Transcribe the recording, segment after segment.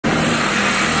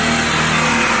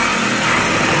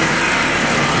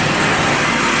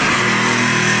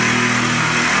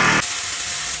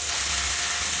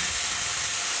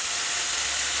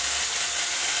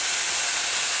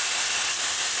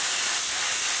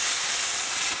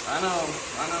I know.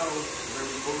 They're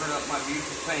boogering up my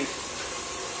beautiful paint.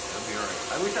 That'll be alright.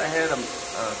 I wish I had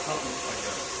something like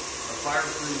a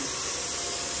fireproof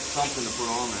something to put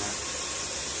on that.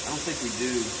 I don't think we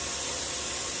do.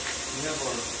 We have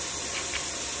our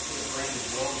brand new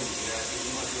welding jacket.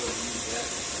 We might be able to use that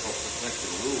to help protect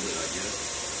it a little bit, I guess.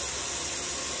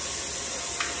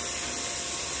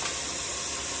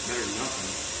 Better than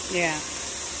nothing. Yeah.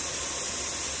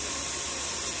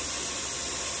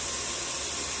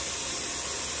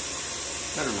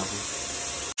 Better than nothing.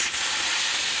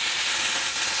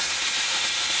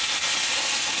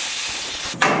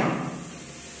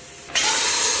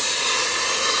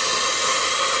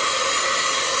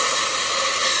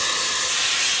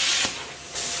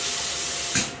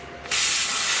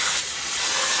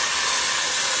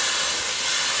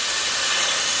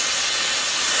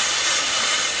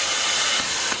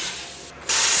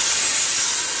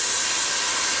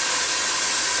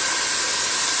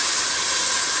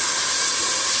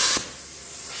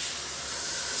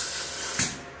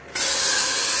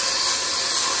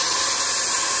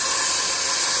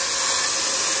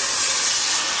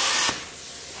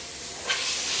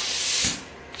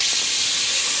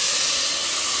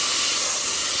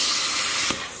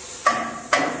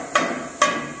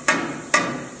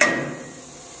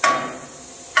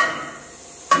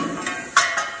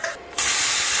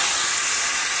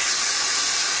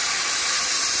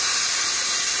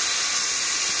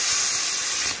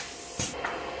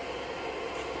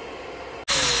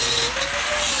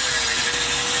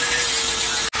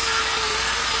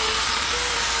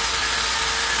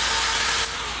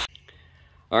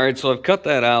 Alright, so I've cut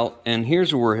that out, and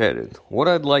here's where we're headed. What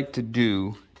I'd like to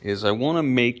do is I want to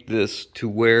make this to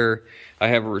where I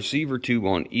have a receiver tube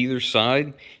on either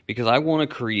side, because I want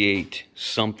to create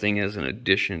something as an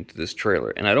addition to this trailer.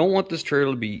 And I don't want this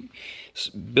trailer to be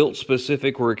built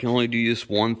specific where it can only do this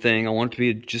one thing. I want it to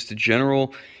be just a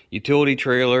general utility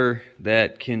trailer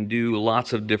that can do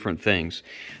lots of different things.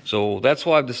 So that's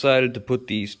why I've decided to put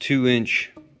these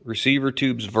 2-inch receiver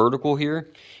tubes vertical here,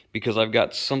 because I've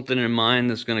got something in mind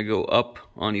that's going to go up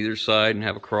on either side and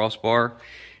have a crossbar.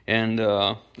 And you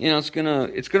know, it's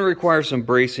gonna require some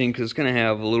bracing because it's gonna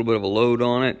have a little bit of a load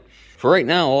on it. For right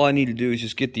now, all I need to do is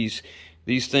just get these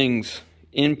things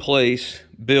in place,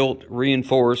 built,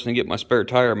 reinforced, and get my spare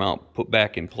tire mount put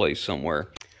back in place somewhere.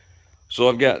 So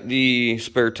I've got the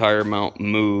spare tire mount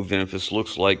moved, and if this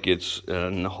looks like it's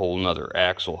a whole nother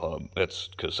axle hub, that's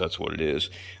because that's what it is.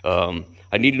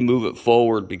 I needed to move it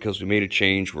forward because we made a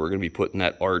change. We're going to be putting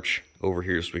that arch over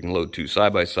here so we can load 2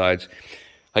 side-by-sides.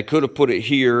 I could have put it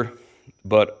here,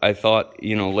 but I thought,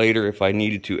 you know, later if I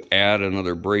needed to add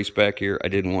another brace back here, I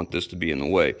didn't want this to be in the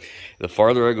way. The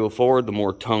farther I go forward, the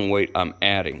more tongue weight I'm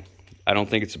adding. I don't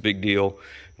think it's a big deal.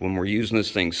 When we're using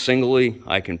this thing singly,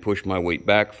 I can push my weight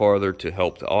back farther to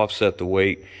help to offset the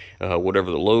weight, whatever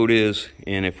the load is.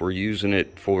 And if we're using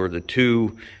it for the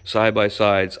 2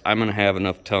 side-by-sides, I'm going to have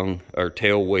enough tongue or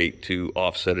tail weight to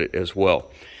offset it as well.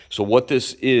 So what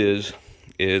this is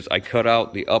I cut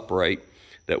out the upright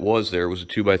that was there. It was a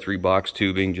 2x3 box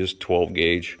tubing, just 12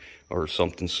 gauge or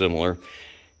something similar.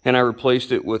 And I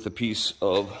replaced it with a piece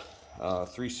of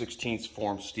 3/16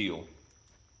 form steel.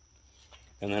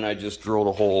 And then I just drilled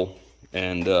a hole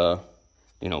and,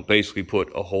 you know, basically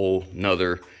put a whole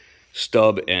nother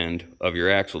stub end of your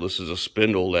axle. This is a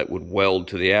spindle that would weld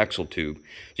to the axle tube.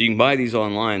 So you can buy these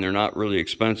online. They're not really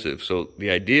expensive. So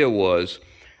the idea was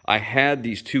I had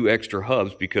these 2 extra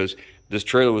hubs because this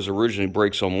trailer was originally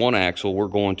brakes on one axle. We're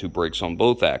going to brakes on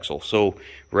both axles. So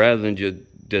rather than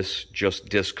just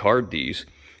discard these,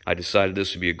 I decided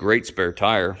this would be a great spare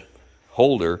tire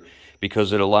holder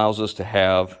because it allows us to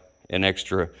have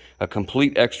a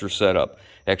complete extra setup.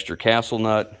 Extra castle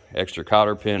nut, extra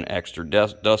cotter pin, extra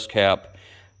dust cap,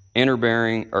 inner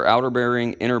bearing or outer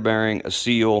bearing, inner bearing, a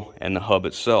seal, and the hub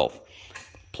itself,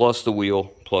 plus the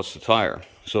wheel, plus the tire.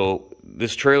 So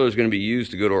this trailer is going to be used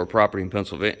to go to our property in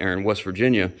Pennsylvania or in West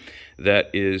Virginia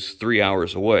that is 3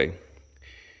 hours away.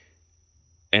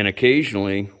 And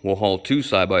occasionally we'll haul 2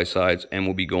 side-by-sides, and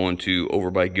we'll be going to over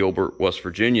by Gilbert, West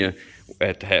Virginia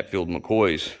at the Hatfield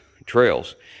McCoy's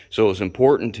trails. So it's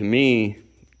important to me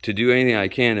to do anything I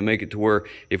can to make it to where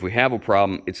if we have a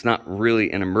problem, it's not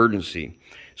really an emergency.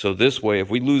 So this way, if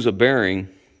we lose a bearing,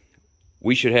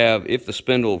 we should have, if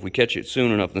we catch it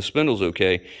soon enough and the spindle's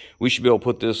okay, we should be able to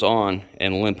put this on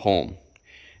and limp home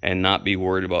and not be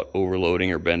worried about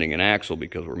overloading or bending an axle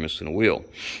because we're missing a wheel.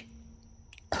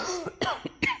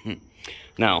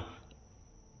 Now,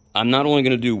 I'm not only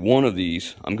going to do one of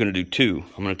these, I'm going to do 2.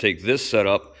 I'm going to take this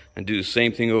setup and do the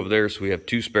same thing over there so we have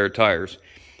 2 spare tires.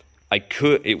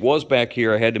 it was back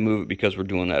here. I had to move it because we're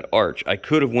doing that arch. I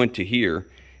could have went to here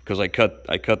because I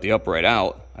cut the upright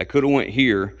out. I could have went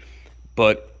here,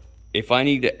 but if I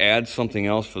need to add something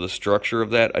else for the structure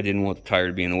of that, I didn't want the tire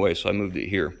to be in the way, so I moved it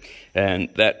here. And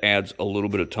that adds a little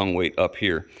bit of tongue weight up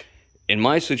here. In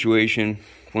my situation,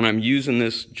 when I'm using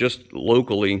this just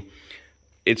locally,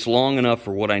 it's long enough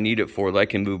for what I need it for that I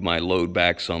can move my load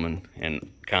back some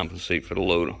and compensate for the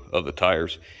load of the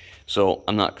tires. So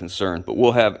I'm not concerned. But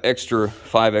we'll have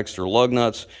 5 extra lug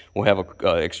nuts. We'll have an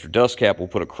extra dust cap. We'll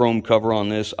put a chrome cover on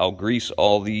this. I'll grease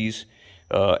all these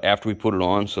after we put it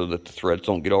on so that the threads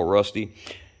don't get all rusty.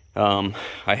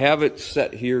 I have it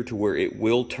set here to where it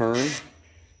will turn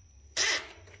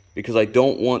because I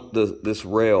don't want this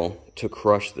rail to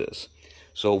crush this.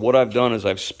 So what I've done is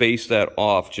I've spaced that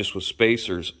off just with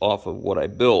spacers off of what I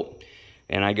built,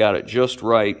 and I got it just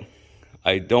right.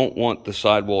 I don't want the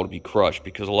sidewall to be crushed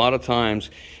because a lot of times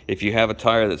if you have a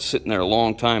tire that's sitting there a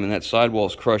long time and that sidewall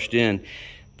is crushed in,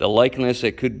 the likeliness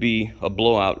that could be a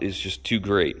blowout is just too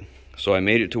great. So I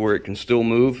made it to where it can still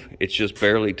move. It's just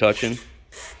barely touching.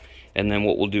 And then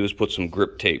what we'll do is put some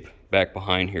grip tape back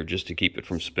behind here just to keep it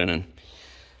from spinning.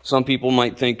 Some people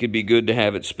might think it'd be good to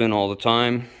have it spin all the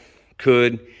time.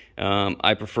 Could.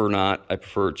 I prefer not. I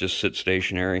prefer it just sit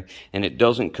stationary. And it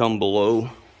doesn't come below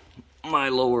my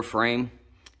lower frame.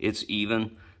 It's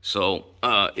even. So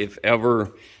if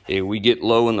ever we get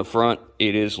low in the front,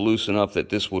 it is loose enough that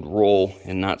this would roll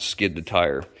and not skid the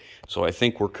tire. So I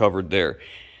think we're covered there.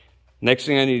 Next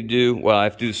thing I need to do, well, I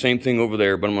have to do the same thing over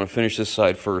there, but I'm going to finish this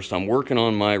side first. I'm working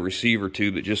on my receiver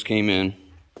tube that just came in,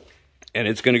 and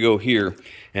it's going to go here.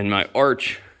 And my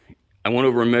arch, I went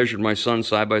over and measured my son's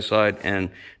side by side,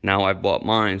 and now I've bought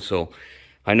mine, so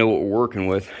I know what we're working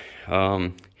with.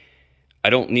 I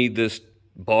don't need this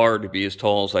bar to be as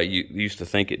tall as I used to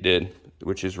think it did,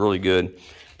 which is really good.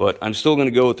 But I'm still going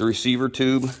to go with the receiver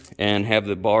tube and have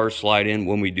the bar slide in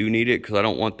when we do need it, because I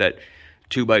don't want that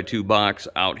 2x2 box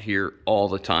out here all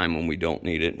the time when we don't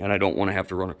need it, and I don't want to have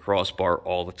to run a crossbar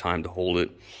all the time to hold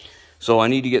it. So I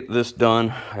need to get this done.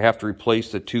 I have to replace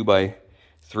the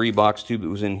 2x3 box tube that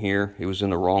was in here. It was in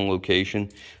the wrong location,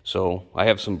 so I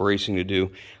have some bracing to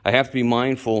do. I have to be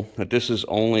mindful that this is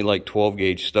only like 12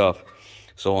 gauge stuff,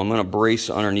 so I'm going to brace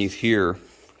underneath here,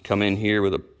 come in here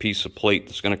with a piece of plate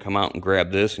that's going to come out and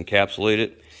grab this, encapsulate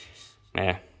it.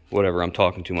 Whatever, I'm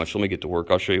talking too much. Let me get to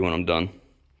work. I'll show you when I'm done.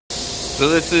 So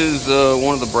this is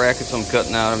one of the brackets I'm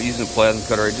cutting out. I'm using a plasma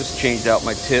cutter. I just changed out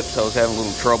my tips. I was having a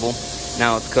little trouble.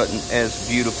 Now it's cutting as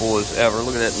beautiful as ever.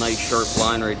 Look at that nice sharp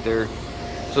line right there.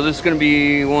 So this is going to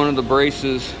be one of the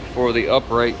braces for the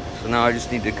upright. So now I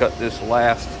just need to cut this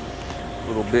last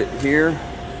little bit here.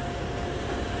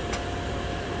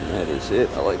 And that is it.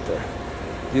 I like to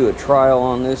do a trial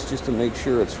on this just to make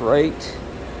sure it's right.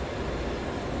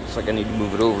 Looks like I need to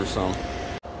move it over some.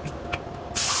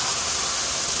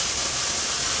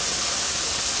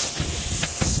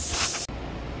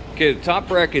 Okay, the top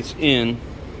bracket's in,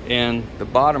 and the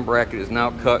bottom bracket is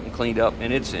now cut and cleaned up,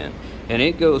 and it's in. And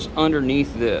it goes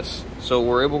underneath this. So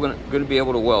we're going to be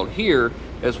able to weld here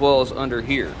as well as under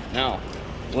here. Now,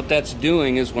 what that's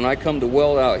doing is when I come to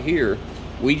weld out here,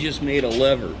 we just made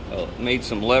made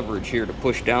some leverage here to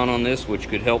push down on this, which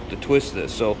could help to twist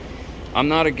this. So I'm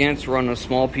not against running a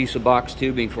small piece of box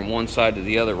tubing from one side to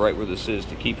the other right where this is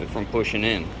to keep it from pushing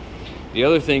in. The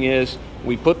other thing is,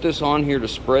 we put this on here to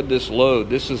spread this load.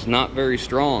 This is not very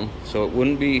strong, so it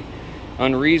wouldn't be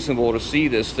unreasonable to see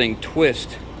this thing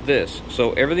twist this.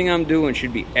 So everything I'm doing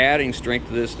should be adding strength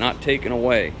to this, not taking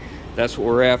away. That's what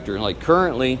we're after. And like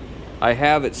currently, I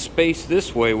have it spaced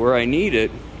this way where I need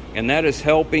it, and that is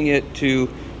helping it to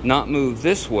not move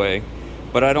this way.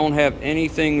 But I don't have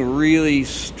anything really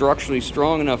structurally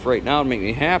strong enough right now to make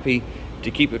me happy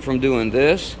to keep it from doing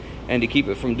this and to keep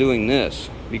it from doing this.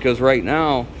 Because right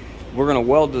now, we're going to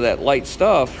weld to that light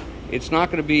stuff. It's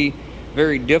not going to be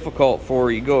very difficult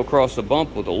for you to go across the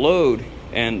bump with a load,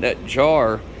 and that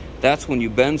jar, that's when you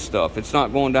bend stuff. It's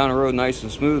not going down the road nice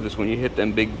and smooth. It's when you hit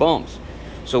them big bumps.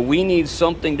 So we need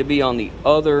something to be on the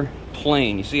other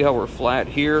plane. You see how we're flat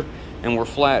here and we're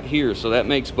flat here, so that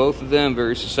makes both of them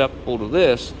very susceptible to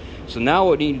this. So now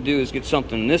what we need to do is get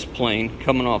something in this plane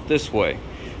coming off this way.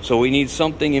 So we need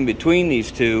something in between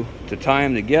these two to tie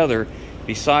them together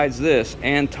besides this,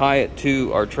 and tie it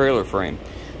to our trailer frame.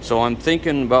 So I'm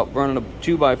thinking about running a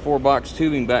 2x4 box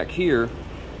tubing back here.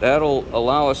 That'll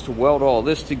allow us to weld all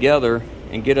this together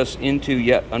and get us into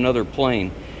yet another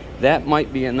plane. That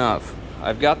might be enough.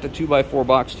 I've got the 2x4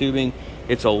 box tubing.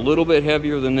 It's a little bit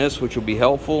heavier than this, which will be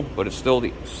helpful, but it's still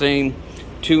the same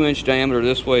 2-inch diameter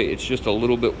this way. It's just a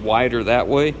little bit wider that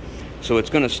way. So it's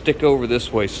going to stick over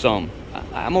this way some.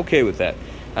 I'm okay with that.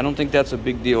 I don't think that's a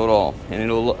big deal at all. And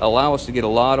it'll allow us to get a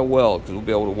lot of weld, because we'll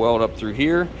be able to weld up through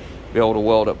here, be able to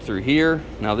weld up through here.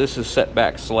 Now this is set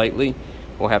back slightly.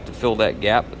 We'll have to fill that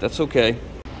gap, but that's okay.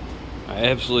 I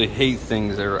absolutely hate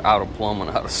things that are out of plumb and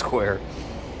out of square.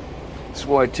 That's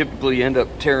why I typically end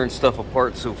up tearing stuff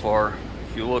apart so far.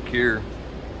 If you look here,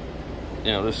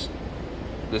 you know, this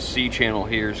C channel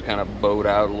here is kind of bowed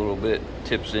out a little bit,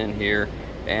 tips in here,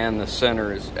 and the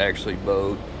center is actually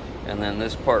bowed. And then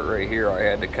this part right here, I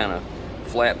had to kind of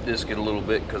flap disc it a little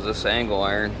bit because this angle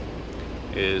iron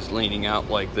is leaning out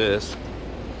like this.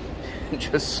 It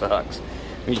just sucks.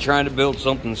 When you're trying to build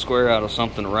something square out of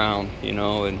something round, you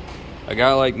know, and a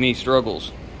guy like me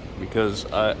struggles because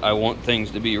I want things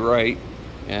to be right,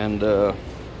 and this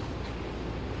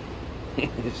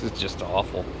is just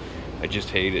awful. I just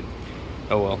hate it.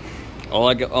 Oh well.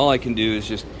 All I can do is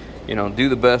just, you know, do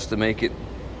the best to make it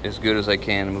as good as I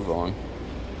can and move on.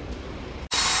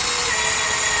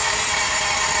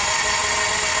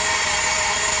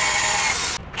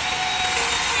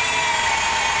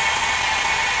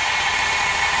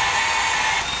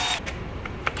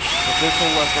 This will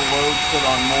let the load sit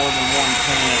on more than one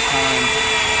pin at a time.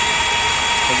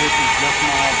 So this is just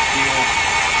mild steel.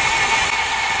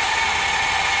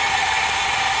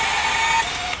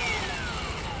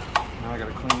 Now I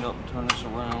gotta clean it up and turn this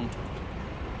around.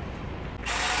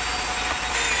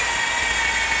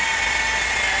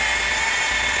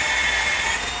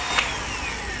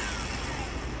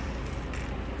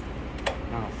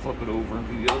 Now I'll flip it over and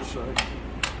do the other side.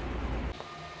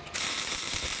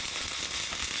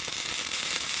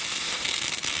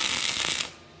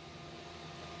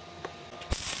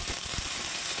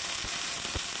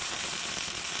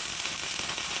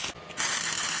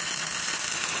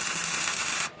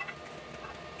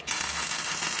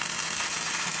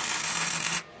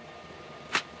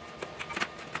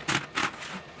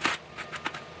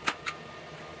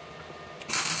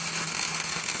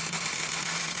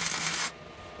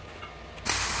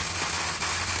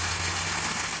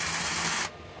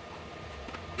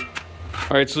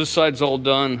 All right, so this side's all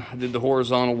done. I did the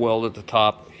horizontal weld at the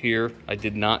top here. I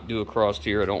did not do across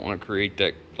here. I don't want to create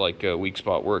that like a weak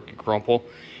spot where it could crumple.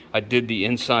 I did the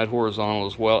inside horizontal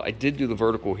as well. I did do the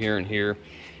vertical here and here.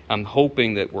 I'm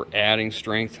hoping that we're adding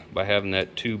strength by having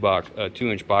that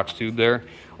 2-inch box tube there.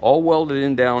 All welded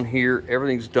in down here.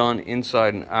 Everything's done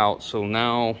inside and out. So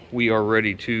now we are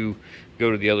ready to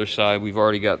go to the other side. We've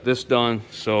already got this done.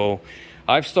 So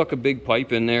I've stuck a big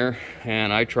pipe in there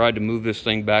and I tried to move this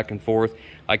thing back and forth.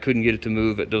 I couldn't get it to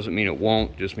move. It doesn't mean it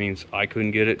won't, it just means I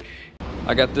couldn't get it.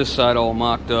 I got this side all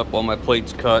mocked up, all my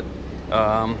plates cut.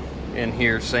 In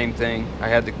here, same thing. I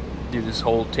had to do this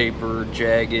whole taper,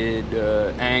 jagged,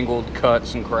 angled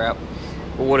cuts and crap.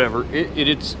 But whatever, it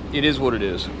is what it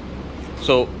is.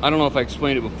 So I don't know if I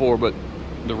explained it before, but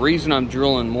the reason I'm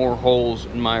drilling more holes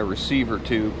in my receiver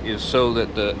tube is so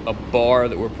that a bar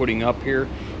that we're putting up here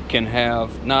can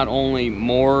have not only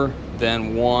more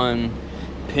than one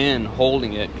pin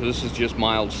holding it, because this is just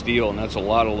mild steel and that's a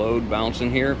lot of load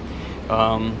bouncing here.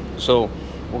 So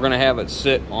we're going to have it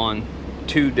sit on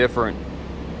 2 different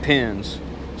pins,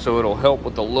 so it'll help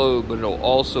with the load, but it'll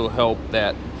also help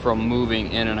that from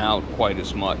moving in and out quite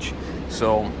as much.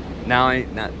 So now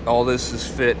all this is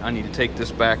fit. I need to take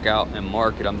this back out and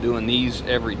mark it. I'm doing these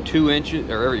every 2 inches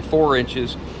or every 4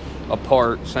 inches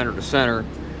apart, center to center,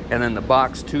 and then the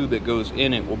box tube that goes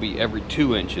in it will be every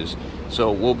 2 inches.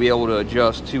 So we'll be able to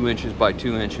adjust 2 inches by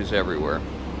 2 inches everywhere.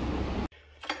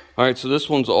 All right, so this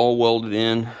one's all welded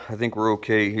in. I think we're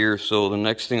okay here. So the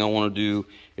next thing I want to do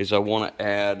is I want to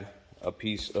add a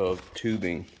piece of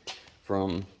tubing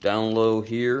from down low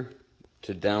here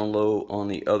to down low on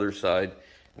the other side.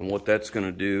 And what that's going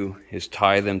to do is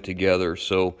tie them together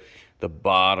so the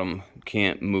bottom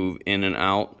can't move in and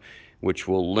out, which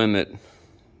will limit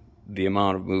the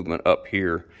amount of movement up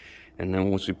here. And then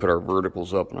once we put our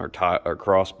verticals up and our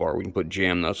crossbar, we can put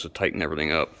jam nuts to tighten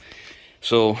everything up.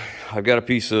 So I've got a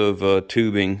piece of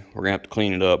tubing. We're gonna have to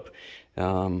clean it up.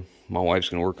 My wife's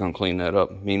gonna work on cleaning that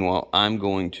up. Meanwhile, I'm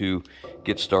going to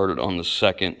get started on the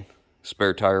second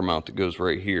spare tire mount that goes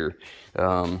right here.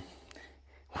 When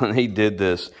they did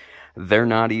this, they're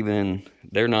not even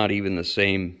the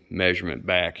same measurement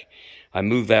back. I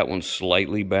moved that one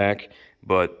slightly back,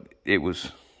 but it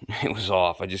was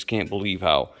off. I just can't believe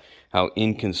how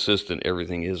inconsistent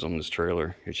everything is on this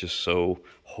trailer. It's just so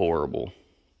horrible.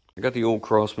 I got the old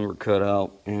crossmember cut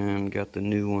out and got the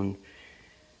new one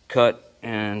cut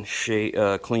and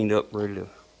cleaned up, ready to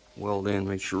weld in.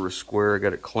 Make sure we're square. I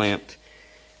got it clamped,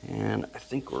 and I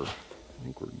think we're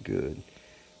good.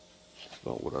 That's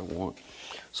about what I want.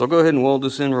 So I'll go ahead and weld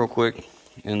this in real quick,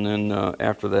 and then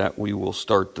after that we will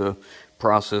start the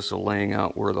process of laying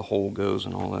out where the hole goes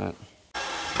and all that.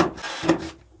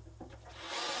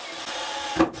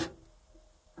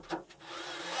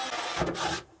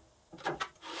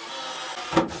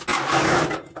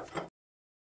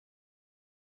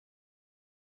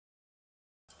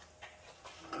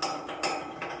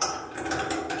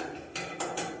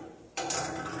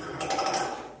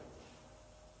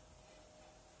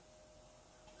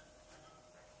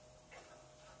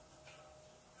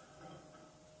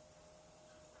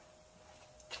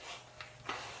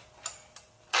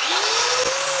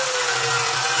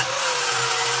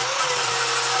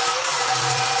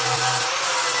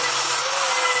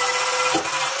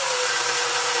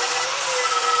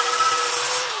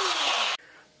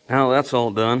 Now that's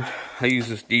all done, I use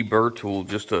this deburr tool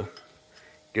just to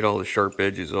get all the sharp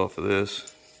edges off of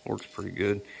this. Works pretty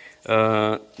good.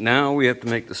 Now we have to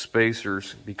make the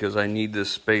spacers because I need this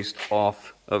spaced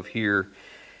off of here.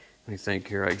 Let me think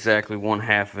here, exactly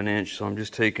 1/2 of an inch. So I'm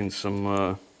just taking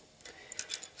some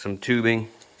tubing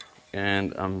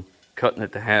and I'm cutting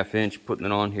it to 1/2 inch, putting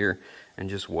it on here and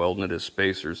just welding it as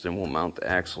spacers. Then we'll mount the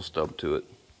axle stub to it.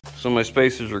 So my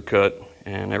spacers are cut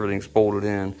and everything's bolted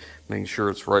in, making sure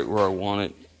it's right where I want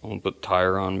it. I'm gonna put the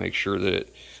tire on, make sure that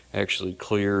it actually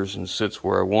clears and sits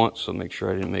where I want, so make sure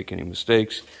I didn't make any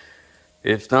mistakes.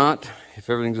 If not, if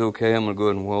everything's okay, I'm gonna go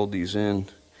ahead and weld these in.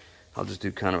 I'll just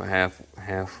do kind of a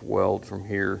half weld from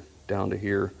here down to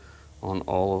here on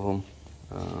all of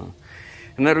them.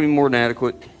 And that'll be more than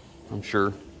adequate, I'm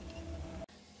sure.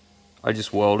 I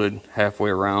just welded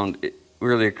halfway around.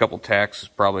 Really a couple tacks is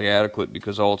probably adequate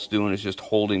because all it's doing is just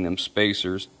holding them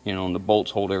spacers, you know, and the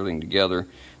bolts hold everything together.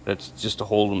 That's just to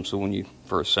hold them so when you,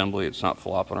 for assembly, it's not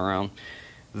flopping around.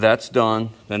 That's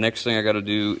done. The next thing I got to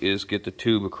do is get the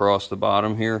tube across the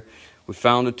bottom here. We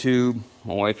found a tube.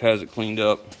 My wife has it cleaned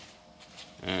up,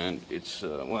 and it's,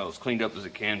 well, as cleaned up as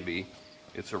it can be.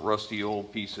 It's a rusty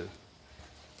old piece of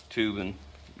tubing,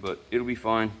 but it'll be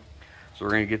fine. So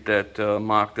we're going to get that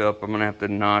mocked up. I'm going to have to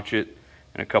notch it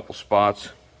in a couple spots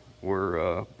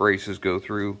where braces go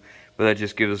through, but that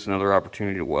just gives us another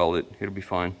opportunity to weld it. It'll be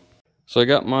fine. So I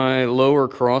got my lower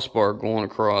crossbar going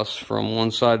across from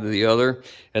one side to the other,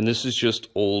 and this is just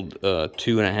old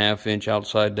 2.5 inch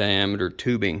outside diameter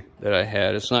tubing that I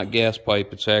had. It's not gas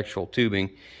pipe, it's actual tubing.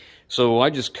 So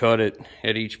I just cut it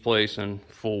at each place and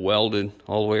full welded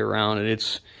all the way around, and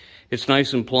it's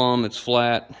nice and plumb, it's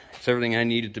flat, it's everything I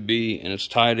need it to be, and it's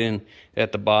tied in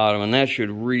at the bottom, and that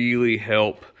should really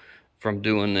help from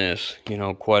doing this, you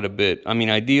know, quite a bit. I mean,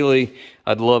 ideally,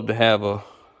 I'd love to have a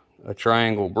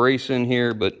triangle brace in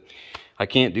here, but I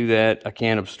can't do that. I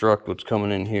can't obstruct what's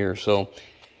coming in here, so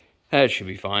that should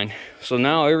be fine. So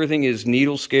now everything is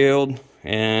needle scaled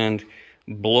and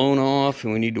blown off,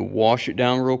 and we need to wash it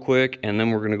down real quick, and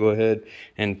then we're going to go ahead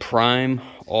and prime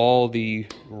all the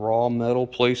raw metal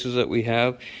places that we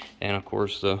have, and of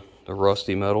course the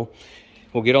rusty metal.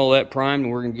 We'll get all that primed,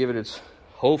 and we're going to give it its,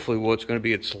 hopefully what's going to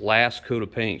be its last coat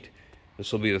of paint.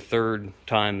 This will be the 3rd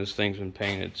time this thing's been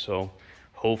painted, so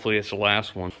hopefully it's the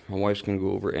last one. My wife's going to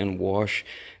go over and wash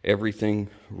everything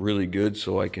really good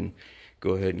so I can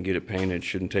go ahead and get it painted. It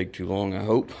shouldn't take too long, I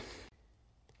hope.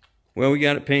 Well, we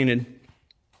got it painted.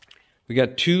 We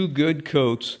got 2 good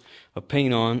coats of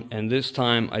paint on, and this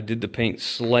time I did the paint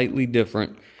slightly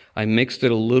different. I mixed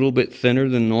it a little bit thinner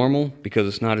than normal because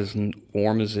it's not as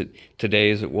warm as it today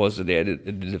as it was today at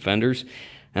the Defenders,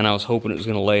 and I was hoping it was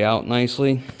going to lay out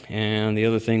nicely. And the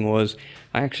other thing was,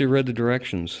 I actually read the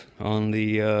directions on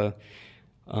the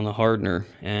hardener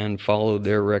and followed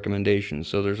their recommendations.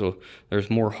 So there's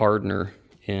more hardener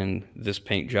in this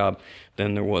paint job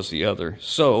than there was the other.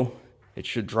 So it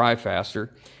should dry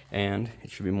faster and it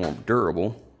should be more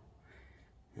durable,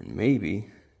 and maybe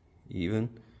even,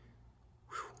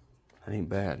 that ain't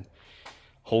bad,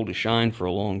 hold a shine for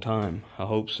a long time. I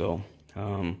hope so.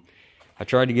 I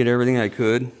tried to get everything I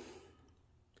could.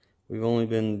 We've only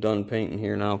been done painting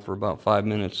here now for about 5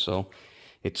 minutes, so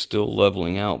it's still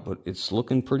leveling out, but it's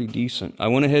looking pretty decent. I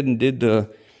went ahead and did the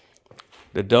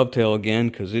dovetail again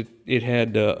because it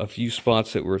had a few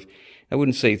spots that were, I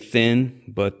wouldn't say thin,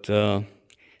 but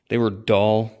they were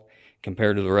dull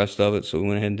compared to the rest of it, so we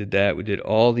went ahead and did that. We did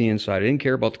all the inside. I didn't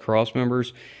care about the cross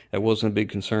members. That wasn't a big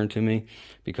concern to me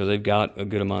because they've got a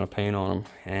good amount of paint on them.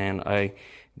 And I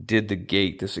did the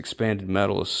gate. This expanded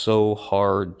metal is so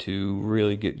hard to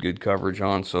really get good coverage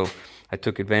on, so I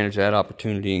took advantage of that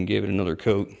opportunity and gave it another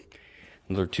coat,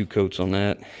 another 2 coats on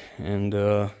that. And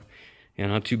yeah,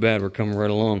 not too bad. We're coming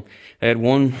right along. I had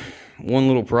one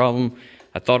little problem.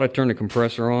 I thought I turned the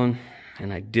compressor on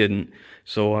and I didn't.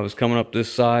 So I was coming up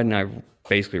this side and I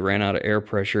basically ran out of air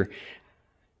pressure.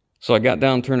 So I got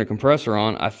down, turned the compressor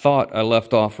on. I thought I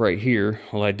left off right here.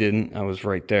 Well, I didn't. I was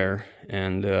right there.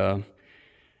 And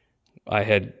I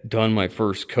had done my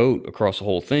first coat across the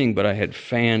whole thing, but I had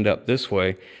fanned up this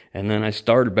way. And then I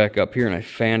started back up here and I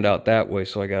fanned out that way.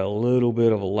 So I got a little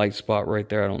bit of a light spot right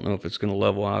there. I don't know if it's going to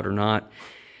level out or not.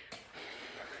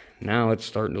 Now it's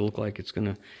starting to look like it's going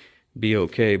to be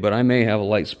okay, but I may have a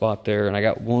light spot there. And I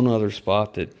got one other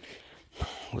spot that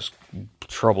was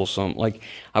troublesome. Like,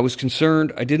 I was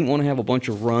concerned. I didn't want to have a bunch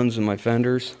of runs in my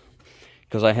fenders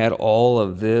because I had all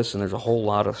of this and there's a whole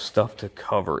lot of stuff to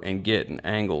cover and get and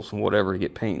angles and whatever to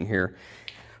get paint in here.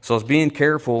 So I was being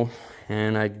careful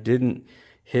and I didn't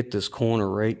hit this corner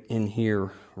right in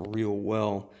here real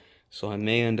well. So I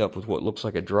may end up with what looks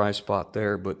like a dry spot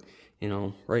there, but you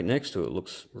know, right next to it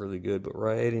looks really good, but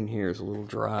right in here is a little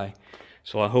dry.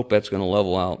 So I hope that's going to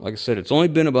level out. Like I said, it's only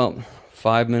been about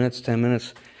 5 minutes, 10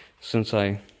 minutes since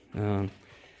I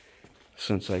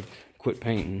quit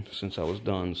painting, since I was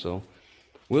done. So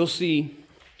we'll see.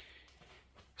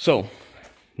 So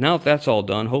now that that's all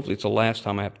done, hopefully it's the last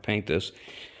time I have to paint this.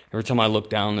 Every time I look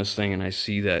down this thing and I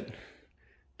see that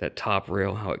top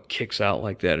rail, how it kicks out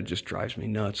like that, it just drives me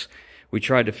nuts. We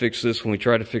tried to fix this one,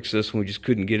 we just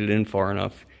couldn't get it in far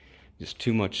enough. Just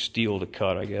too much steel to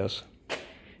cut, I guess.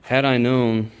 Had I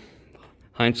known,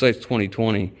 hindsight's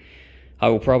 2020, I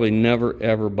will probably never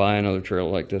ever buy another trailer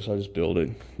like this. I just build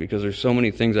it because there's so many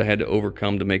things I had to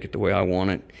overcome to make it the way I want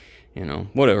it. You know,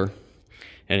 whatever.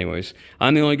 Anyways,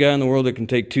 I'm the only guy in the world that can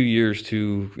take 2 years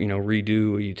to, you know,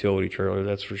 redo a utility trailer,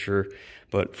 that's for sure.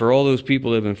 But for all those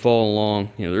people that have been following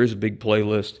along, you know, there is a big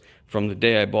playlist from the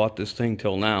day I bought this thing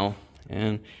till now.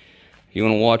 And if you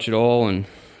want to watch it all and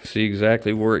see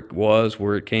exactly where it was,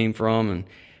 where it came from, and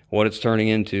what it's turning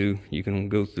into, you can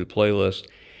go through the playlist.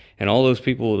 And all those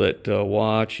people that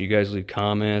watch, you guys leave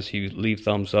comments, you leave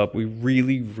thumbs up, we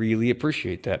really, really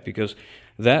appreciate that because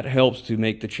that helps to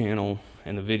make the channel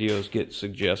and the videos get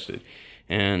suggested.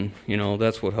 And, you know,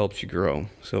 that's what helps you grow.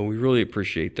 So we really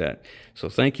appreciate that. So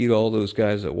thank you to all those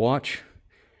guys that watch,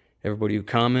 everybody who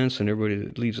comments, and everybody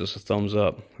that leaves us a thumbs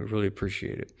up. We really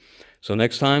appreciate it. So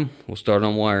next time, we'll start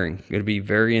on wiring. It's going to be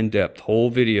very in-depth, whole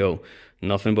video,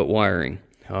 nothing but wiring.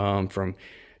 From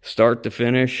start to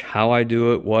finish, how I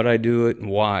do it, what I do it, and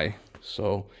why.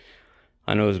 So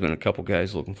I know there's been a couple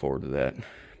guys looking forward to that.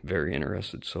 Very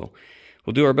interested. So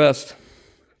we'll do our best.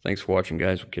 Thanks for watching,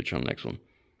 guys. We'll catch you on the next one.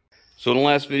 So in the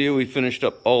last video, we finished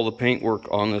up all the paint work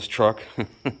on this truck.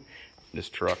 This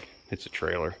truck, it's a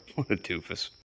trailer. What a doofus.